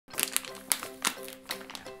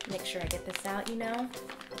Make sure I get this out, you know.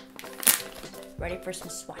 Ready for some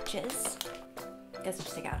swatches. I guess I'll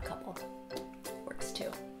just take out a couple. Works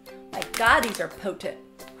too. My God, these are potent.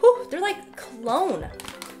 Whew, they're like cologne.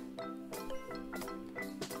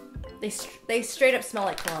 They straight up smell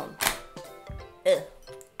like cologne. Ugh.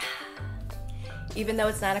 Even though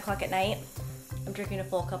it's 9 o'clock at night, I'm drinking a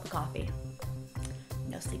full cup of coffee.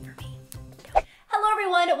 No sleep for me. Hello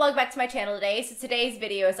everyone, welcome back to my channel today. So today's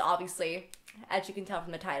video is obviously, as you can tell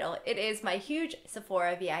from the title, it is my huge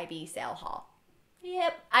Sephora VIB sale haul.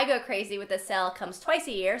 Yep, I go crazy with this sale. It comes twice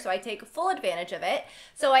a year, so I take full advantage of it.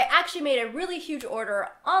 So I actually made a really huge order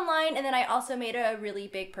online, and then I also made a really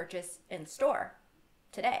big purchase in store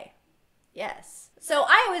today. Yes. So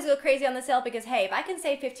I always go crazy on the sale because, hey, if I can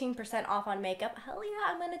save 15% off on makeup, hell yeah,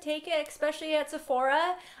 I'm going to take it, especially at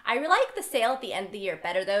Sephora. I like the sale at the end of the year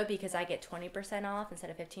better, though, because I get 20% off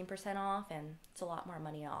instead of 15% off, and it's a lot more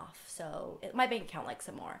money off. So my bank account likes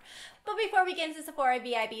some more. But before we get into Sephora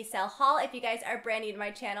VIB sale haul, if you guys are brand new to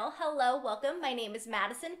my channel, hello, welcome. My name is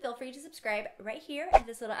Madison. Feel free to subscribe right here at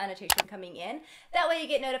this little annotation coming in. That way you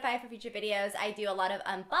get notified for future videos. I do a lot of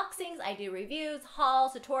unboxings. I do reviews,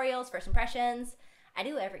 hauls, tutorials, first impressions. I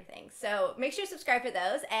do everything. So make sure you subscribe for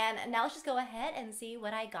those. And now let's just go ahead and see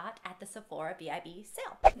what I got at the Sephora VIB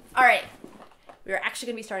sale. All right, we're actually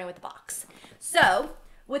gonna be starting with the box. So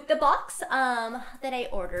with the box that I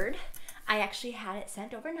ordered, I actually had it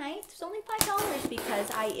sent overnight. It was only $5 because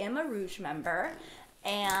I am a Rouge member,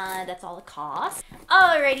 and that's all it costs.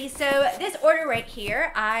 Alrighty, so this order right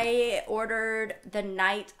here, I ordered the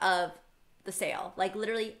night of the sale, like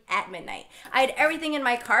literally at midnight. I had everything in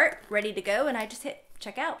my cart ready to go, and I just hit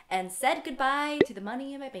checkout and said goodbye to the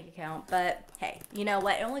money in my bank account. But hey, you know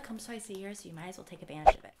what? It only comes twice a year, so you might as well take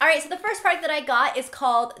advantage of it. All right, so the first product that I got is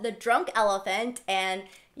called the Drunk Elephant, and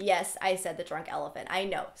yes, I said the Drunk Elephant. I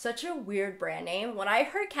know, such a weird brand name. When I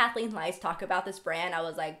heard Kathleen Lice talk about this brand, I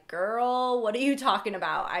was like, girl, what are you talking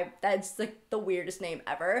about? That's like the weirdest name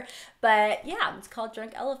ever. But yeah, it's called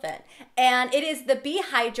Drunk Elephant. And it is the Be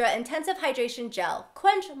Hydra Intensive Hydration Gel.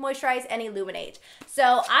 Quench, moisturize, and illuminate.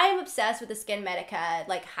 So I'm obsessed with the Skin Medica,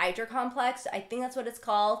 like Hydra Complex. I think that's what it's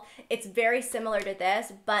called. It's very similar to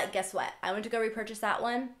this, but guess what? I went to go repurchase that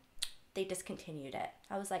one. They discontinued it.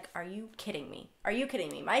 I was like, are you kidding me? Are you kidding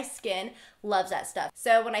me? My skin loves that stuff.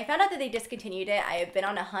 So when I found out that they discontinued it, I have been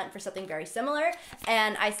on a hunt for something very similar,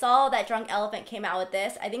 and I saw that Drunk Elephant came out with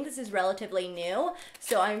this. I think this is relatively new,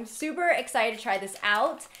 so I'm super excited to try this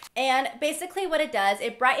out. And basically what it does,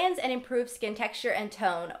 it brightens and improves skin texture and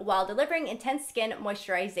tone while delivering intense skin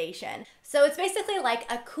moisturization. So it's basically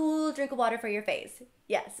like a cool drink of water for your face.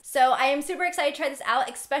 Yes. So I am super excited to try this out,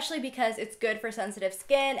 especially because it's good for sensitive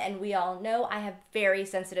skin, and we all know I have very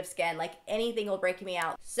sensitive skin. Like anything will break me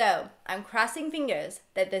out. So I'm crossing fingers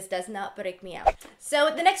that this does not break me out.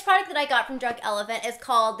 So the next product that I got from Drunk Elephant is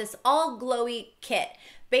called this All Glowy Kit.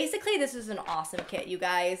 Basically, this is an awesome kit, you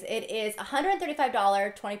guys. It is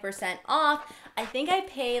 $135, 20% off. I think I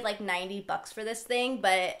paid like 90 bucks for this thing,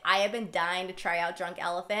 but I have been dying to try out Drunk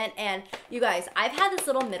Elephant. And you guys, I've had this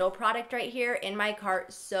little middle product right here in my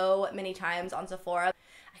cart so many times on Sephora.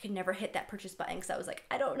 I could never hit that purchase button because I was like,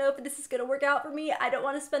 I don't know if this is gonna work out for me. I don't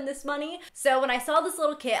want to spend this money. So when I saw this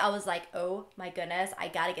little kit, I was like, oh my goodness, I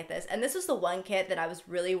gotta get this. And this was the one kit that I was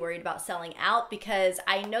really worried about selling out, because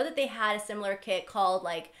I know that they had a similar kit called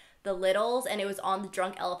like the Littles, and it was on the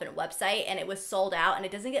Drunk Elephant website, and it was sold out, and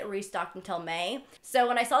it doesn't get restocked until May. So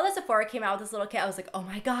when I saw that Sephora came out with this little kit, I was like, oh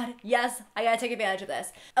my God, yes, I gotta take advantage of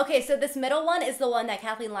this. Okay, so this middle one is the one that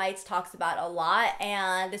Kathleen Lice talks about a lot,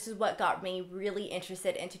 and this is what got me really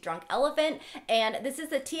interested into Drunk Elephant. And this is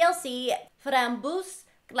the TLC Framboos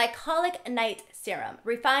Glycolic Night Serum,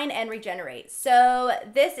 refine and regenerate. So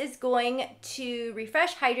this is going to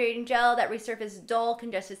refresh hydrating gel that resurfaces dull,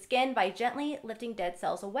 congested skin by gently lifting dead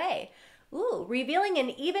cells away. Ooh, revealing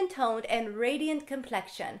an even-toned and radiant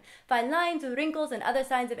complexion. Fine lines, wrinkles, and other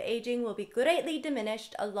signs of aging will be greatly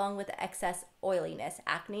diminished, along with excess oiliness,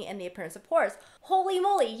 acne, and the appearance of pores. Holy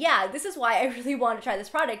moly, yeah, this is why I really want to try this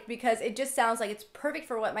product, because it just sounds like it's perfect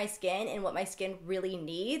for what my skin and what my skin really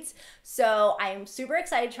needs. So I'm super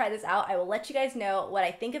excited to try this out. I will let you guys know what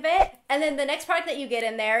I think of it. And then the next product that you get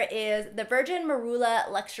in there is the Virgin Marula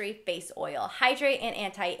Luxury Face Oil, Hydrate and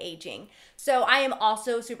Anti-Aging. So I am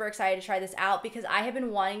also super excited to try this out because I have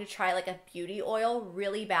been wanting to try like a beauty oil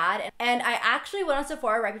really bad. And I actually went on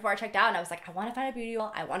Sephora right before I checked out, and I was like, I want to find a beauty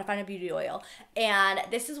oil. I want to find a beauty oil. And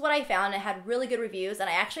this is what I found. It had really good reviews, and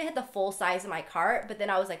I actually had the full size in my cart, but then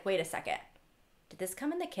I was like, wait a second. Did this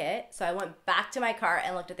come in the kit? So I went back to my cart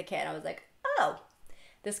and looked at the kit, and I was like, oh,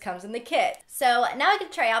 this comes in the kit. So now I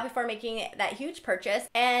can try out before making that huge purchase.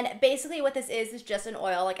 And basically what this is just an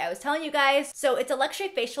oil like I was telling you guys. So it's a luxury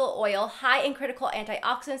facial oil, high in critical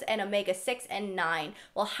antioxidants and omega-6 and 9,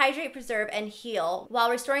 will hydrate, preserve, and heal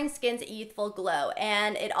while restoring skin's youthful glow.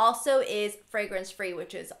 And it also is fragrance free,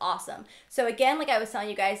 which is awesome. So again, like I was telling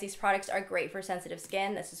you guys, these products are great for sensitive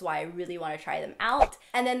skin. This is why I really want to try them out.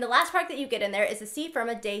 And then the last product that you get in there is the C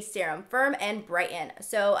Firma Day Serum, Firm and Brighten.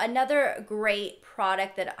 So another great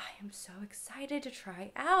product that I am so excited to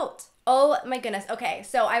try out. Oh my goodness. Okay,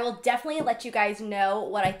 so I will definitely let you guys know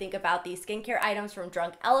what I think about these skincare items from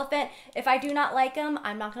Drunk Elephant. If I do not like them,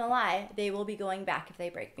 I'm not gonna lie, they will be going back if they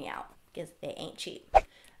break me out, because they ain't cheap.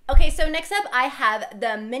 Okay, so next up I have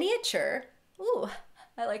the miniature. Ooh,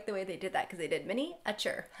 I like the way they did that because they did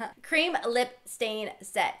miniature. Cream lip stain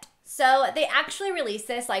set. So they actually released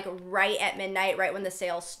this like right at midnight, right when the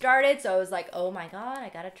sale started. So I was like, oh my God, I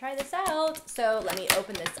gotta try this out. So let me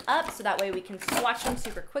open this up so that way we can swatch them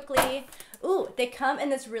super quickly. Ooh, they come in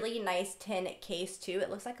this really nice tin case too. It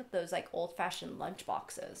looks like those like old fashioned lunch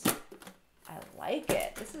boxes. I like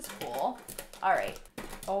it. This is cool. All right.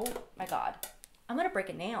 Oh my God. I'm gonna break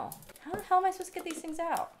a nail. How the hell am I supposed to get these things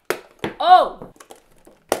out? Oh!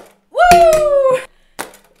 Woo!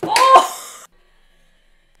 Oh!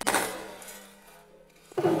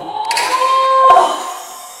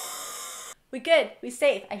 We good, we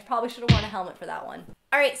safe. I probably should have worn a helmet for that one.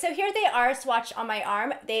 All right, so here they are swatched on my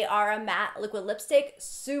arm. They are a matte liquid lipstick,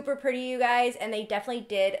 super pretty, you guys, and they definitely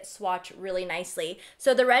did swatch really nicely.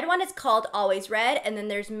 So the red one is called Always Red, and then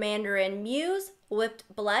there's Mandarin Muse, Whipped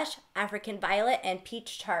Blush, African Violet, and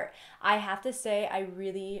Peach Tart. I have to say, I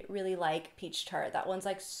really, really like Peach Tart. That one's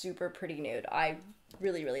like super pretty nude. I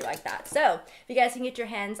really, really like that. So if you guys can get your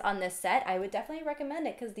hands on this set, I would definitely recommend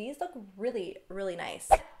it because these look really, really nice.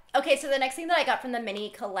 Okay, so the next thing that I got from the mini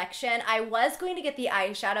collection, I was going to get the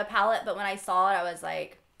eyeshadow palette, but when I saw it, I was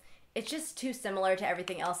like, it's just too similar to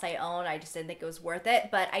everything else I own. I just didn't think it was worth it,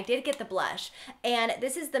 but I did get the blush. And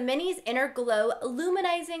this is the Minis Inner Glow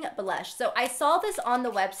Luminizing Blush. So I saw this on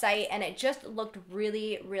the website and it just looked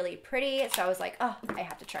really, really pretty. So I was like, oh, I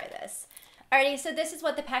have to try this. Alrighty, so this is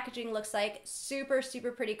what the packaging looks like. Super,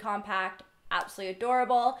 super pretty compact. Absolutely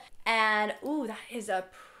adorable. And ooh, that is a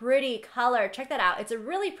pretty color. Check that out. It's a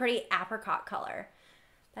really pretty apricot color.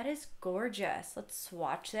 That is gorgeous. Let's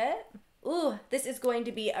swatch it. Ooh, this is going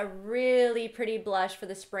to be a really pretty blush for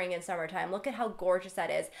the spring and summertime. Look at how gorgeous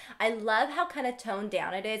that is. I love how kind of toned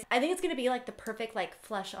down it is. I think it's going to be like the perfect like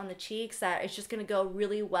flush on the cheeks that is just going to go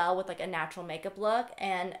really well with like a natural makeup look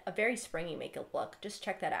and a very springy makeup look. Just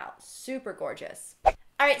check that out. Super gorgeous.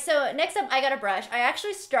 All right, so next up, I got a brush. I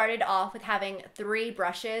actually started off with having 4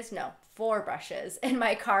 brushes in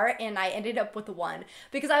my cart, and I ended up with 1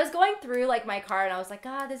 because I was going through like my cart and I was like,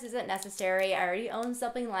 ah, this isn't necessary. I already own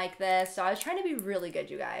something like this. So I was trying to be really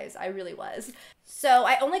good, you guys. I really was. So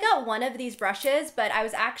I only got 1 of these brushes, but I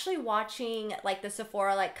was actually watching like the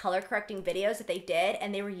Sephora like color correcting videos that they did,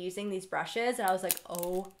 and they were using these brushes, and I was like,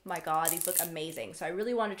 oh my God, these look amazing. So I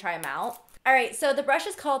really want to try them out. All right, so the brush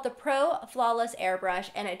is called the Pro Flawless Airbrush,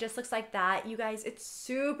 and it just looks like that. You guys, it's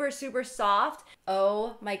super, super soft.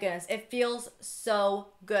 Oh my goodness, it feels so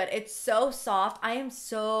good. It's so soft. I am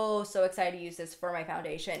so, so excited to use this for my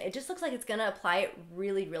foundation. It just looks like it's gonna apply it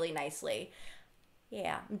really, really nicely.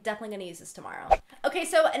 Yeah, I'm definitely gonna use this tomorrow. Okay,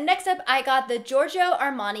 so next up, I got the Giorgio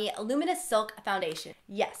Armani Luminous Silk Foundation.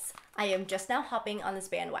 Yes, I am just now hopping on this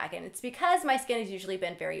bandwagon. It's because my skin has usually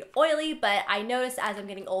been very oily, but I noticed as I'm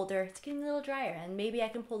getting older, it's getting a little drier, and maybe I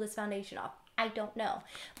can pull this foundation off. I don't know.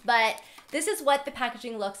 But this is what the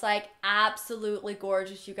packaging looks like. Absolutely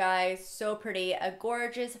gorgeous, you guys. So pretty. A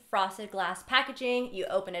gorgeous frosted glass packaging. You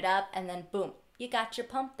open it up, and then boom, you got your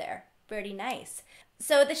pump there. Pretty nice.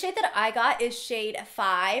 So the shade that I got is shade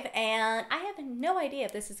 5, and I have no idea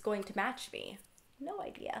if this is going to match me. No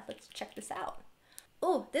idea. Let's check this out.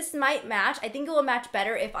 Oh, this might match. I think it will match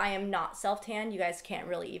better if I am not self-tan. You guys can't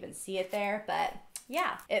really even see it there, but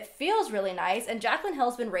yeah, it feels really nice. And Jaclyn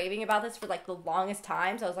Hill's been raving about this for like the longest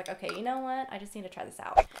time, so I was like, okay, you know what? I just need to try this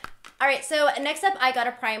out. All right, so next up, I got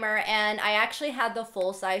a primer, and I actually had the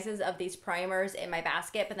full sizes of these primers in my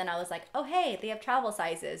basket, but then I was like, oh, hey, they have travel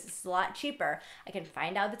sizes. This is a lot cheaper. I can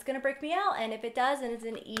find out if it's gonna break me out, and if it does, then it's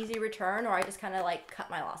an easy return, or I just kind of like cut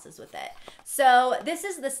my losses with it. So this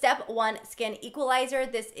is the Step 1 Skin Equalizer.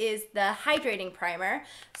 This is the hydrating primer.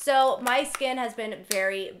 So my skin has been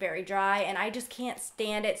very, very dry, and I just can't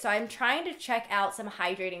stand it, so I'm trying to check out some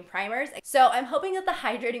hydrating primers. So I'm hoping that the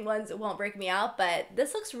hydrating ones won't break me out, but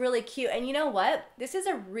this looks really cute. And you know what? This is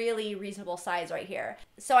a really reasonable size right here.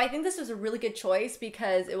 So I think this was a really good choice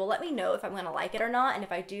because it will let me know if I'm gonna like it or not. And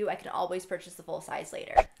if I do, I can always purchase the full size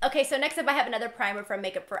later. Okay, so next up I have another primer from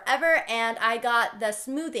Makeup Forever, and I got the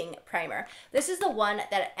smoothing primer. This is the one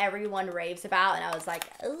that everyone raves about, and I was like,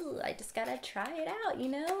 oh, I just gotta try it out, you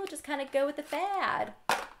know? Just kind of go with the fad.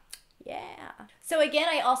 Yeah. So again,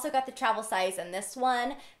 I also got the travel size in this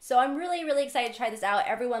one. So I'm really, really excited to try this out.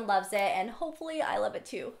 Everyone loves it, and hopefully I love it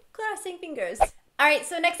too. Crossing fingers. All right,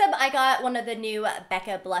 so next up I got one of the new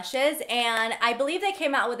Becca blushes, and I believe they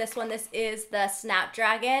came out with this one. This is the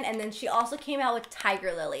Snapdragon, and then she also came out with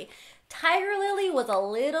Tiger Lily. Tiger Lily was a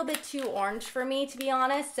little bit too orange for me, to be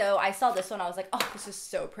honest, so I saw this one, I was like, oh, this is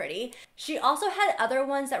so pretty. She also had other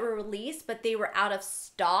ones that were released, but they were out of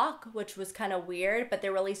stock, which was kind of weird, but they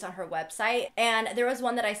were released on her website. And there was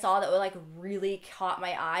one that I saw that like really caught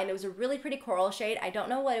my eye, and it was a really pretty coral shade. I don't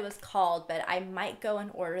know what it was called, but I might go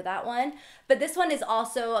and order that one. But this one is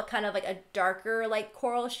also kind of like a darker like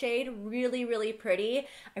coral shade, really, really pretty.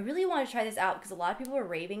 I really want to try this out because a lot of people were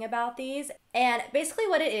raving about these. And basically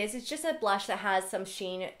what it is, it's just a blush that has some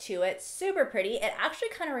sheen to it. Super pretty. It actually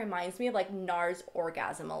kind of reminds me of like NARS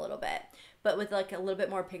Orgasm a little bit, but with like a little bit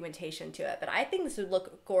more pigmentation to it. But I think this would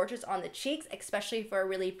look gorgeous on the cheeks, especially for a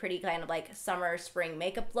really pretty kind of like summer, spring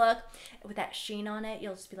makeup look. With that sheen on it,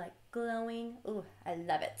 you'll just be like glowing. Ooh, I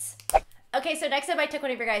love it. Okay, so next up I took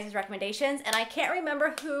one of your guys' recommendations, and I can't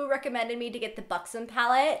remember who recommended me to get the Buxom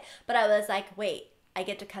palette, but I was like, wait, I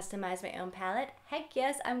get to customize my own palette? Heck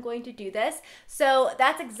yes, I'm going to do this. So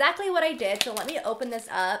that's exactly what I did. So let me open this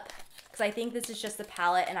up because I think this is just the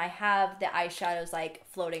palette, and I have the eyeshadows like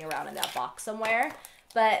floating around in that box somewhere.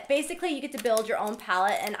 But basically you get to build your own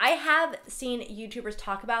palette, and I have seen YouTubers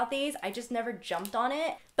talk about these. I just never jumped on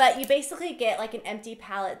it. But you basically get like an empty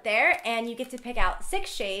palette there, and you get to pick out 6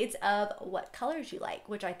 shades of what colors you like,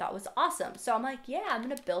 which I thought was awesome. So I'm like, yeah, I'm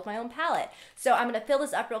gonna build my own palette. So I'm gonna fill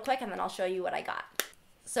this up real quick, and then I'll show you what I got.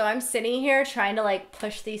 So I'm sitting here trying to like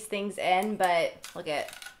push these things in, but look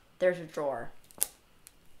at, there's a drawer.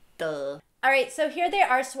 Duh. All right, so here they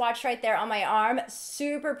are swatched right there on my arm.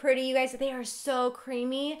 Super pretty, you guys. They are so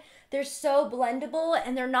creamy. They're so blendable,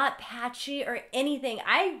 and they're not patchy or anything.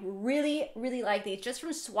 I really, really like these. Just from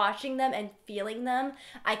swatching them and feeling them,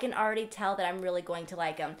 I can already tell that I'm really going to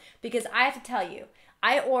like them. Because I have to tell you,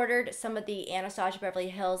 I ordered some of the Anastasia Beverly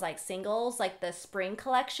Hills like singles, like the spring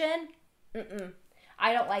collection.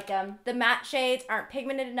 I don't like them. The matte shades aren't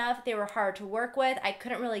pigmented enough. They were hard to work with. I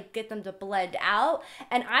couldn't really get them to blend out.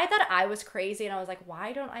 And I thought I was crazy, and I was like,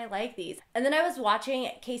 why don't I like these? And then I was watching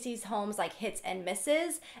Casey Holmes like hits and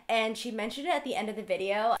misses, and she mentioned it at the end of the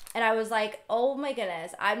video. And I was like, oh my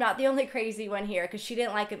goodness, I'm not the only crazy one here, because she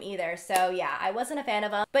didn't like them either. So yeah, I wasn't a fan of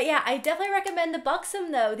them. But yeah, I definitely recommend the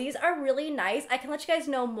Buxom though. These are really nice. I can let you guys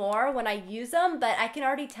know more when I use them, but I can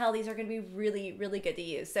already tell these are gonna be really, really good to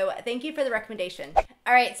use. So thank you for the recommendation.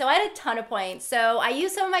 All right, so I had a ton of points. So I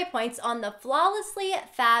used some of my points on the Flawlessly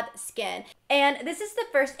Fab Skin. And this is the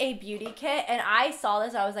First Aid Beauty Kit, and I saw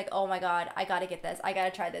this, I was like, oh my God, I gotta get this. I gotta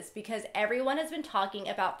try this because everyone has been talking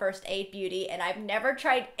about First Aid Beauty, and I've never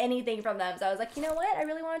tried anything from them. So I was like, you know what? I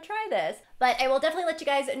really wanna try this. But I will definitely let you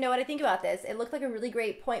guys know what I think about this. It looked like a really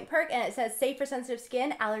great point perk, and it says safe for sensitive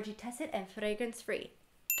skin, allergy tested, and fragrance free.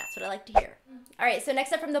 That's what I like to hear. All right, so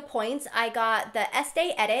next up from the points, I got the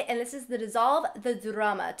Estee Edit, and this is the Dissolve the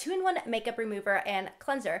Drama 2-in-1 makeup remover and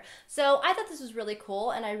cleanser. So I thought this was really cool,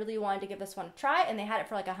 and I really wanted to give this one a try, and they had it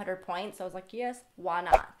for like 100 points, so I was like, yes, why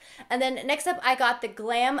not? And then next up, I got the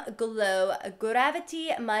Glam Glow Gravity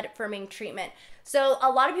Mud Firming Treatment. So a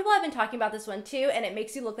lot of people have been talking about this one too, and it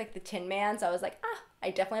makes you look like the Tin Man, so I was like, I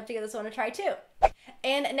definitely have to give this one a try too.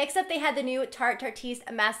 And next up, they had the new Tarte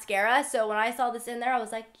Tartiste mascara. So when I saw this in there, I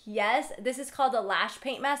was like, yes, this is called the Lash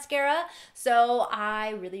Paint Mascara. So I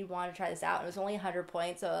really want to try this out. It was only 100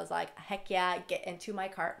 points, so I was like, heck yeah, get into my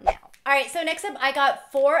cart now. All right, so next up, I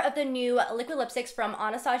got 4 of the new liquid lipsticks from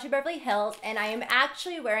Anastasia Beverly Hills, and I am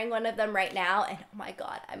actually wearing one of them right now, and oh my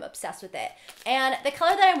God, I'm obsessed with it. And the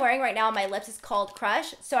color that I'm wearing right now on my lips is called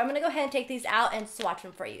Crush, so I'm gonna go ahead and take these out and swatch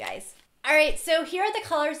them for you guys. All right, so here are the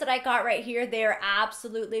colors that I got right here. They're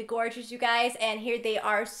absolutely gorgeous, you guys, and here they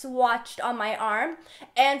are swatched on my arm.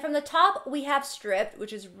 And from the top, we have Stripped,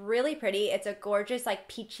 which is really pretty. It's a gorgeous, like,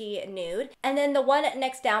 peachy nude. And then the one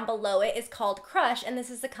next down below it is called Crush, and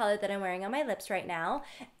this is the color that I'm wearing on my lips right now.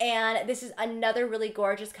 And this is another really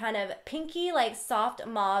gorgeous kind of pinky, like, soft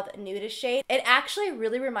mauve nudish shade. It actually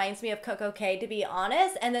really reminds me of Coco K, to be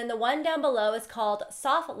honest. And then the one down below is called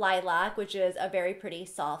Soft Lilac, which is a very pretty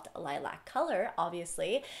soft lilac color,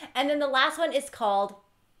 obviously. And then the last one is called,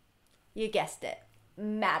 you guessed it,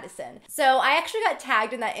 Madison. So I actually got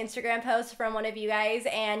tagged in that Instagram post from one of you guys,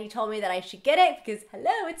 and you told me that I should get it because,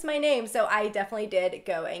 hello, it's my name. So I definitely did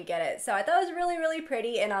go and get it. So I thought it was really, really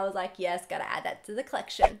pretty, and I was like, yes, gotta add that to the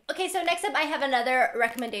collection. Okay, so next up I have another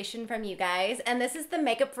recommendation from you guys, and this is the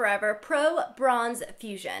Makeup Forever Pro Bronze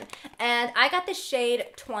Fusion. And I got the shade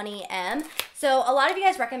 20M. So a lot of you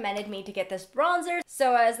guys recommended me to get this bronzer.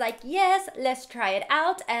 So I was like, yes, let's try it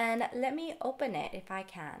out, and let me open it if I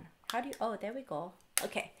can. How do you, oh, there we go.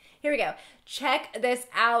 Okay, here we go. Check this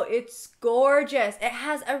out. It's gorgeous. It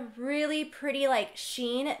has a really pretty like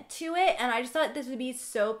sheen to it, and I just thought this would be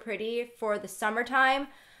so pretty for the summertime.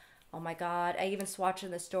 Oh my God, I even swatched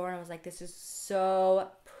in the store and I was like, this is so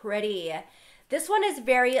pretty. This one is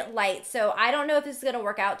very light, so I don't know if this is gonna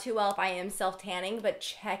work out too well if I am self-tanning, but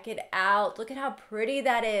check it out. Look at how pretty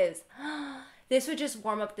that is. This would just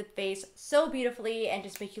warm up the face so beautifully and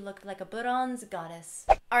just make you look like a bronze goddess.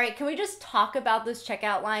 All right, can we just talk about those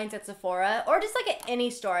checkout lines at Sephora or just like at any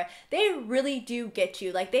store? They really do get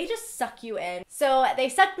you. Like, they just suck you in. So they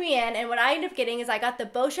sucked me in, and what I ended up getting is I got the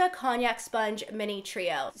Boscia Cognac Sponge Mini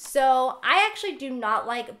Trio. So I actually do not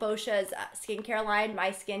like Boscia's skincare line.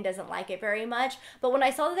 My skin doesn't like it very much. But when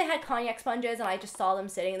I saw that they had cognac sponges and I just saw them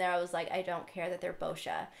sitting there, I was like, I don't care that they're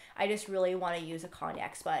Boscia. I just really want to use a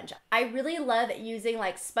cognac sponge. I really love using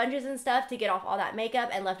like sponges and stuff to get off all that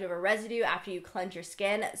makeup and leftover residue after you cleanse your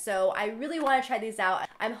skin. So I really want to try these out.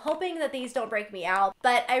 I'm hoping that these don't break me out,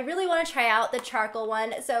 but I really want to try out the charcoal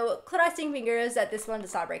one. So crossing fingers that this one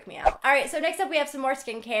does not break me out. All right, so next up we have some more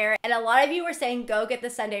skincare, and a lot of you were saying go get the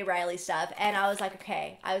Sunday Riley stuff, and I was like,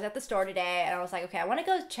 okay. I was at the store today and I was like, okay, I want to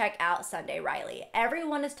go check out Sunday Riley.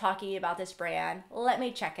 Everyone is talking about this brand. Let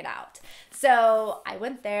me check it out. So I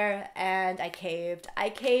went there and I caved.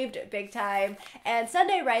 I caved big time. And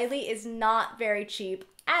Sunday Riley is not very cheap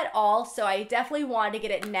at all, so I definitely wanted to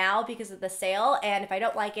get it now because of the sale, and if I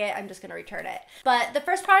don't like it, I'm just gonna return it. But the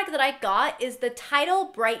first product that I got is the Tidal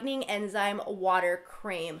Brightening Enzyme Water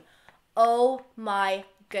Cream. Oh my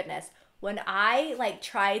goodness. When I like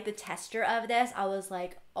tried the tester of this, I was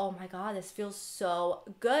like, oh my God, this feels so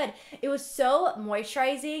good. It was so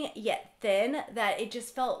moisturizing yet thin that it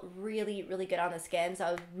just felt really, really good on the skin. So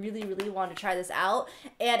I really, really wanted to try this out.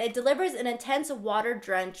 And it delivers an intense water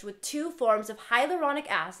drench with 2 forms of hyaluronic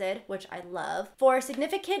acid, which I love, for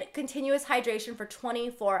significant continuous hydration for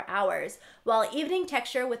 24 hours, while evening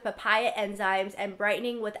texture with papaya enzymes and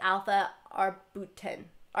brightening with alpha arbutin.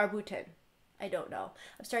 I don't know.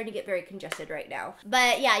 I'm starting to get very congested right now.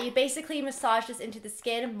 But yeah, you basically massage this into the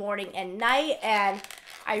skin morning and night, and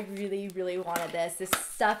I really, really wanted this. This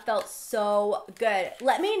stuff felt so good.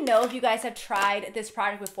 Let me know if you guys have tried this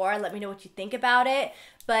product before. Let me know what you think about it.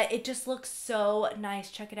 But it just looks so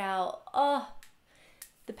nice. Check it out. Oh,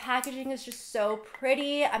 the packaging is just so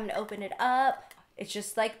pretty. I'm gonna open it up. It's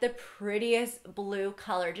just like the prettiest blue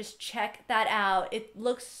color. Just check that out. It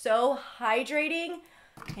looks so hydrating.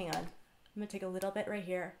 Hang on. I'm gonna take a little bit right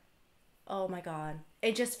here. Oh my God.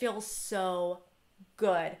 It just feels so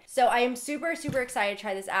good. So I am super, super excited to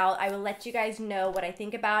try this out. I will let you guys know what I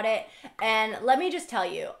think about it. And let me just tell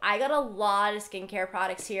you, I got a lot of skincare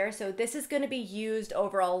products here. So this is gonna be used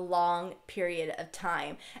over a long period of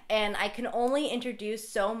time. And I can only introduce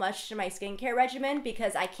so much to my skincare regimen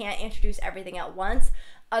because I can't introduce everything at once.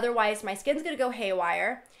 Otherwise, my skin's gonna go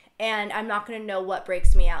haywire, and I'm not gonna know what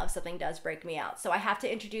breaks me out if something does break me out. So I have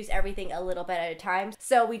to introduce everything a little bit at a time.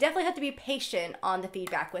 So we definitely have to be patient on the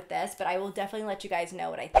feedback with this, but I will definitely let you guys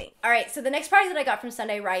know what I think. All right, so the next product that I got from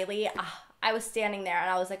Sunday Riley, I was standing there and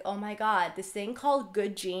I was like, oh my God, this thing called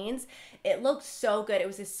Good Genes, it looked so good. It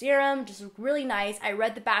was a serum, just really nice. I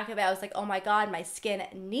read the back of it, I was like, oh my God, my skin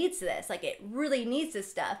needs this. Like, it really needs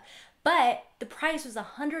this stuff. But the price was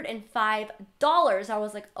 $105. I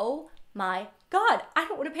was like, oh my God, I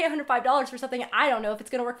don't want to pay $105 for something I don't know if it's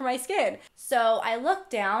going to work for my skin. So I looked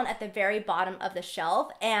down at the very bottom of the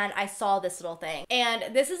shelf and I saw this little thing.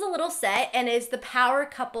 And this is a little set and is the Power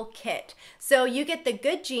Couple Kit. So you get the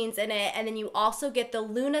Good Genes in it, and then you also get the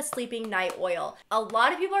Luna Sleeping Night Oil. A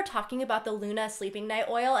lot of people are talking about the Luna Sleeping Night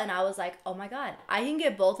Oil, and I was like, oh my God, I can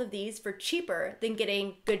get both of these for cheaper than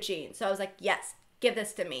getting Good Genes. So I was like, yes, give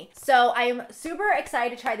this to me. So I'm super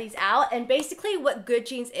excited to try these out. And basically what Good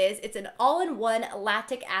Genes is, it's an all-in-one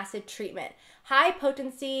lactic acid treatment. High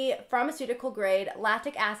potency, pharmaceutical grade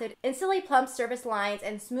lactic acid instantly plumps surface lines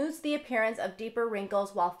and smooths the appearance of deeper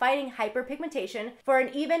wrinkles while fighting hyperpigmentation for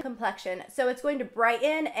an even complexion. So it's going to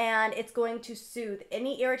brighten and it's going to soothe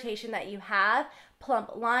any irritation that you have,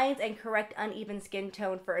 plump lines and correct uneven skin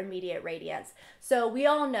tone for immediate radiance. So we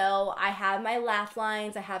all know I have my laugh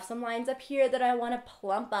lines, I have some lines up here that I want to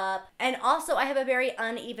plump up, and also I have a very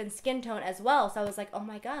uneven skin tone as well. So I was like, oh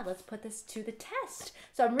my god, let's put this to the test.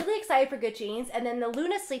 So I'm really excited for Good Genes. And then the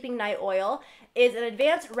Luna Sleeping Night Oil is an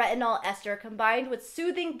advanced retinol ester combined with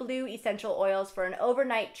soothing blue essential oils for an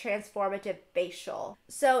overnight transformative facial.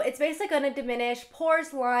 So it's basically going to diminish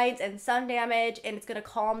pores, lines, and sun damage, and it's going to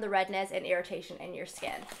calm the redness and irritation in your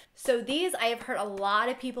skin. So these I have heard a lot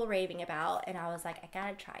of people raving about, and I was like, I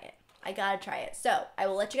gotta try it. I gotta try it. So I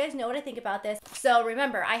will let you guys know what I think about this. So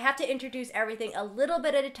remember, I have to introduce everything a little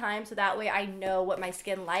bit at a time so that way I know what my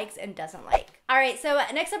skin likes and doesn't like. All right, so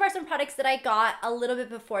next up are some products that I got a little bit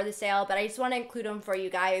before the sale, but I just want to include them for you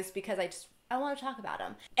guys because I want to talk about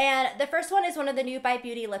them. And the first one is one of the NUDE by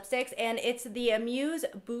Beauty lipsticks, and it's the Amuse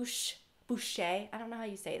Bouche. I don't know how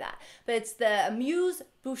you say that, but it's the Amuse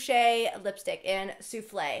Bouche lipstick in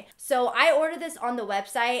Souffle. So I ordered this on the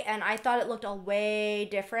website and I thought it looked all way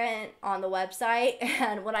different on the website,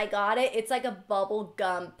 and when I got it, it's like a bubble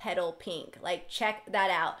gum petal pink. Like, check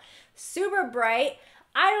that out. Super bright.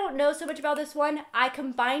 I don't know so much about this one. I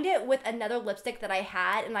combined it with another lipstick that I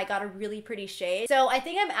had and I got a really pretty shade. So I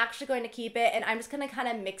think I'm actually going to keep it, and I'm just going to kind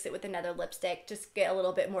of mix it with another lipstick, just get a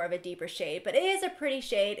little bit more of a deeper shade. But it is a pretty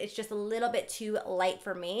shade. It's just a little bit too light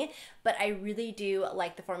for me, but I really do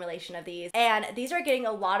like the formulation of these. And these are getting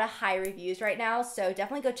a lot of high reviews right now, so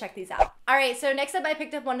definitely go check these out. All right, so next up I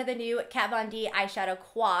picked up one of the new Kat Von D eyeshadow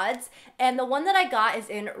quads, and the one that I got is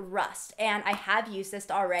in Rust, and I have used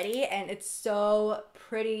this already, and it's so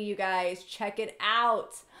pretty, you guys. Check it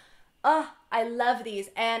out. Oh, I love these,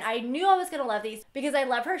 and I knew I was gonna love these because I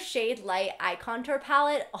love her Shade Light eye contour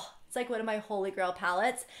palette. Oh, it's like one of my holy grail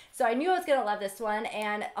palettes. So I knew I was gonna love this one,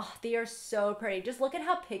 and oh, they are so pretty. Just look at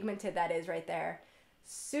how pigmented that is right there.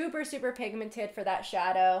 Super, super pigmented for that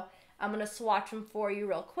shadow. I'm gonna swatch them for you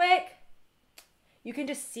real quick. You can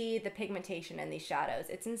just see the pigmentation in these shadows.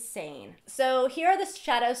 It's insane. So here are the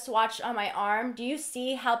shadows swatched on my arm. Do you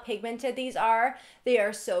see how pigmented these are? They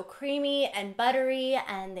are so creamy and buttery,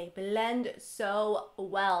 and they blend so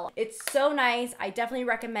well. It's so nice. I definitely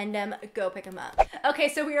recommend them. Go pick them up. Okay,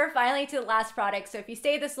 so we are finally to the last product. So if you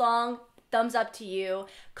stayed this long, thumbs up to you.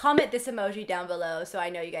 Comment this emoji down below so I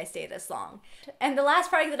know you guys stay this long. And the last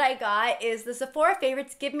product that I got is the Sephora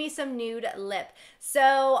Favorites Give Me Some Nude Lip.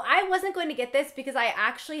 So I wasn't going to get this because I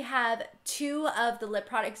actually have 2 of the lip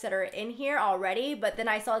products that are in here already, but then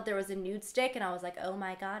I saw that there was a nude stick and I was like, oh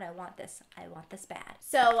my god, I want this. I want this bad.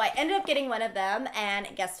 So I ended up getting one of them, and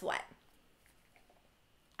guess what?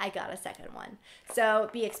 I got a second one. So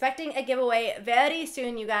be expecting a giveaway very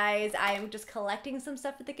soon, you guys. I am just collecting some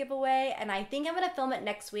stuff for the giveaway, and I think I'm gonna film it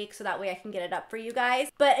next week so that way I can get it up for you guys.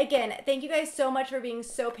 But again, thank you guys so much for being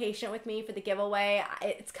so patient with me for the giveaway.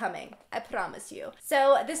 It's coming, I promise you.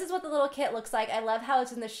 So this is what the little kit looks like. I love how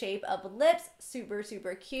it's in the shape of lips. Super,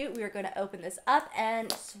 super cute. We are gonna open this up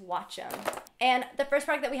and swatch them. And the first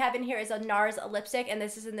product that we have in here is a NARS lipstick, and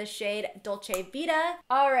this is in the shade Dolce Vita.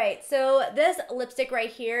 All right, so this lipstick right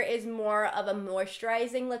here is more of a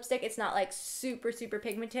moisturizing lipstick. It's not like super, super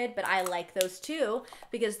pigmented, but I like those too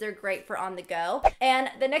because they're great for on the go. And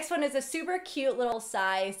the next one is a super cute little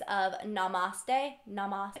size of Namaste.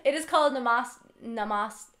 It is called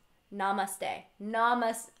Namaste.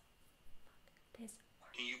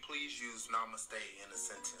 Can you please use namaste in a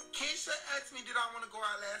sentence? Keisha asked me, did I want to go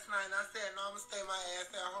out last night? And I said, namaste my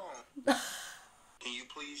ass at home. Can you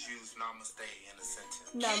please use namaste in a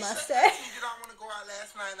sentence? Namaste. Keisha asked me, did I want to go out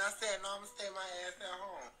last night? And I said, namaste my ass at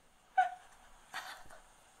home.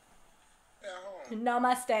 At home.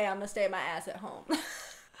 Namaste, I'm gonna stay my ass at home.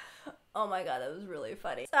 Oh my god, that was really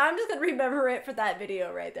funny. So I'm just gonna remember it for that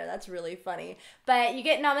video right there. That's really funny. But you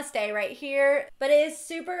get Namaste right here. But it is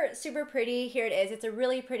super, super pretty. Here it is. It's a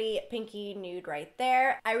really pretty pinky nude right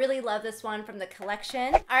there. I really love this one from the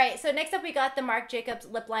collection. All right, so next up we got the Marc Jacobs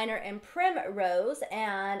lip liner in Primrose.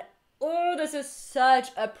 And oh, this is such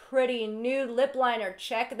a pretty nude lip liner.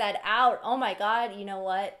 Check that out. Oh my god, you know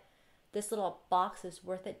what? This little box is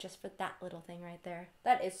worth it just for that little thing right there.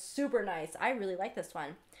 That is super nice. I really like this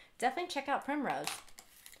one. Definitely check out Primrose.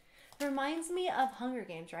 It reminds me of Hunger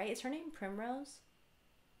Games, right? Is her name Primrose?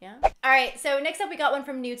 Yeah. All right, so next up we got one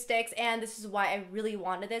from Nude Sticks, and this is why I really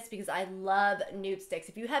wanted this because I love Nude Sticks.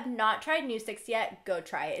 If you have not tried Nude Sticks yet, go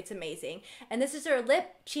try it. It's amazing. And this is her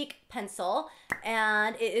lip cheek pencil,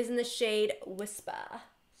 and it is in the shade Whisper.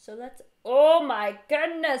 So let's, oh my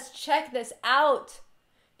goodness, check this out.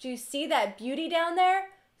 Do you see that beauty down there?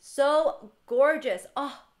 So gorgeous.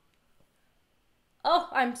 Oh,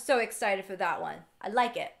 I'm so excited for that one. I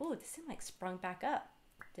like it. Ooh, this thing like sprung back up.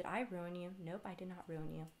 Did I ruin you? Nope, I did not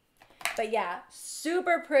ruin you. But yeah,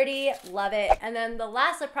 super pretty, love it. And then the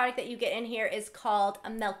last lip product that you get in here is called a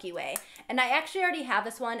Milky Way. And I actually already have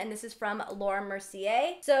this one, and this is from Laura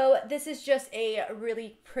Mercier. So this is just a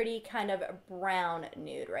really pretty kind of brown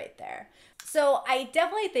nude right there. So I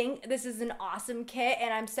definitely think this is an awesome kit,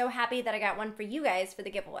 and I'm so happy that I got one for you guys for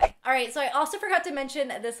the giveaway. All right, so I also forgot to mention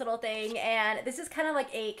this little thing, and this is kind of like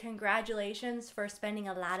a congratulations for spending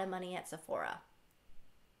a lot of money at Sephora.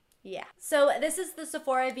 Yeah. So this is the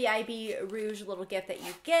Sephora VIB Rouge little gift that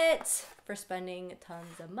you get for spending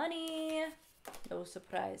tons of money. No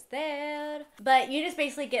surprise there. But you just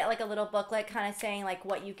basically get like a little booklet kind of saying like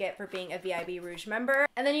what you get for being a VIB Rouge member.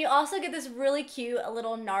 And then you also get this really cute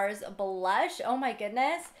little NARS blush. Oh my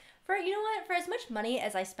goodness. For, you know what? For as much money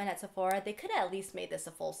as I spent at Sephora, they could have at least made this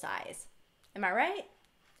a full size. Am I right?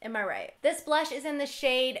 Am I right? This blush is in the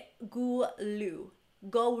shade Gulu.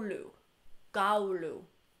 Golu. Gaulu.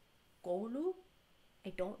 Golu?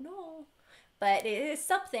 I don't know. But it is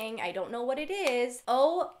something. I don't know what it is.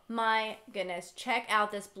 Oh my goodness. Check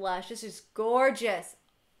out this blush. This is gorgeous.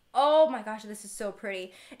 Oh my gosh, this is so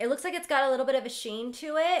pretty. It looks like it's got a little bit of a sheen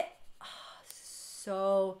to it. Oh,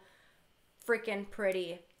 so freaking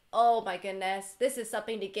pretty. Oh my goodness. This is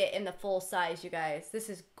something to get in the full size, you guys. This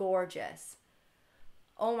is gorgeous.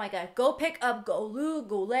 Oh my god, go pick up Golu,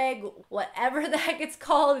 Goulet, whatever the heck it's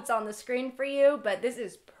called. It's on the screen for you, but this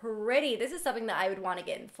is pretty. This is something that I would want to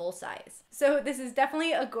get in full size. So this is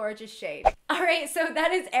definitely a gorgeous shade. All right, so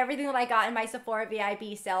that is everything that I got in my Sephora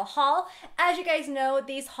VIB sale haul. As you guys know,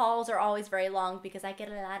 these hauls are always very long because I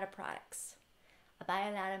get a lot of products. I buy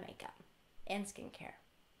a lot of makeup and skincare.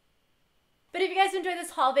 But if you guys enjoyed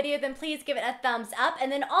this haul video, then please give it a thumbs up,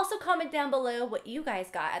 and then also comment down below what you guys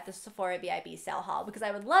got at the Sephora VIB sale haul, because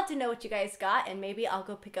I would love to know what you guys got, and maybe I'll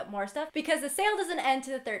go pick up more stuff because the sale doesn't end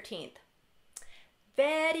to the 13th.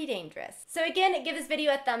 Very dangerous. So again, give this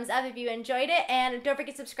video a thumbs up if you enjoyed it, and don't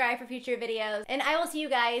forget to subscribe for future videos, and I will see you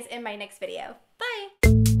guys in my next video.